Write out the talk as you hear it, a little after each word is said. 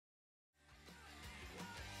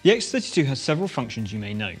The X32 has several functions you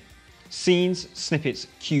may know: scenes, snippets,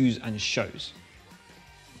 cues, and shows.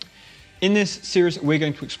 In this series, we're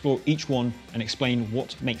going to explore each one and explain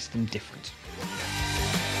what makes them different.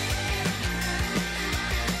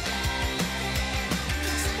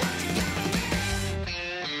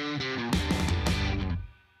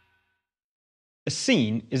 A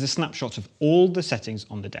scene is a snapshot of all the settings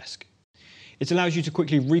on the desk. It allows you to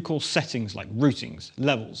quickly recall settings like routings,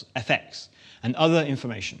 levels, FX, and other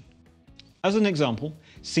information. As an example,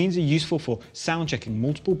 scenes are useful for sound checking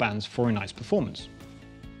multiple bands for a night's performance.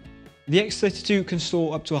 The X32 can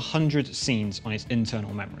store up to 100 scenes on its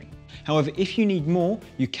internal memory. However, if you need more,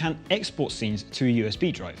 you can export scenes to a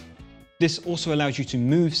USB drive. This also allows you to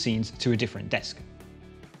move scenes to a different desk.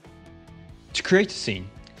 To create a scene,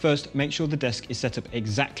 first make sure the desk is set up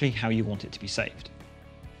exactly how you want it to be saved.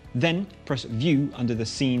 Then press View under the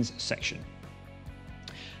Scenes section.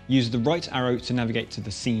 Use the right arrow to navigate to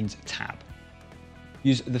the Scenes tab.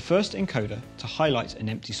 Use the first encoder to highlight an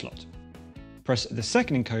empty slot. Press the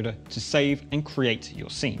second encoder to save and create your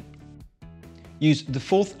scene. Use the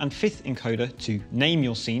fourth and fifth encoder to name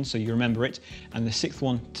your scene so you remember it, and the sixth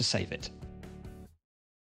one to save it.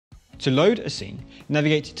 To load a scene,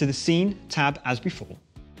 navigate to the Scene tab as before.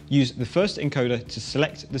 Use the first encoder to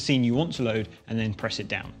select the scene you want to load and then press it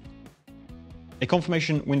down. A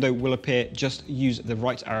confirmation window will appear, just use the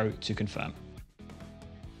right arrow to confirm.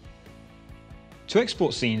 To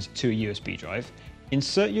export scenes to a USB drive,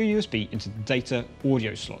 insert your USB into the data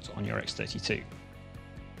audio slot on your X32.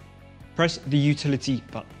 Press the Utility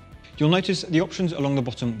button. You'll notice the options along the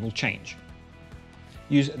bottom will change.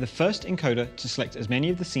 Use the first encoder to select as many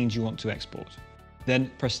of the scenes you want to export.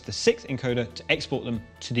 Then press the sixth encoder to export them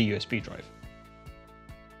to the USB drive.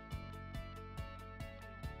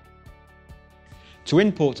 To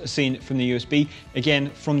import a scene from the USB,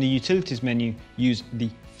 again from the Utilities menu, use the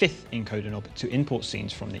fifth encoder knob to import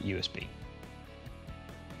scenes from the USB.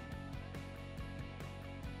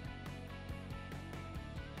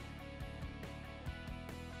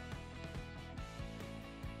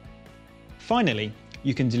 Finally,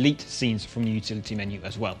 you can delete scenes from the Utility menu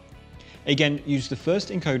as well. Again, use the first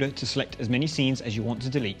encoder to select as many scenes as you want to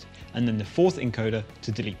delete, and then the fourth encoder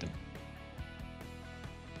to delete them.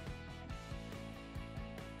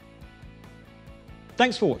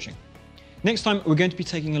 Thanks for watching. Next time, we're going to be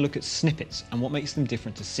taking a look at snippets and what makes them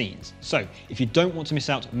different to scenes. So, if you don't want to miss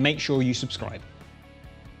out, make sure you subscribe.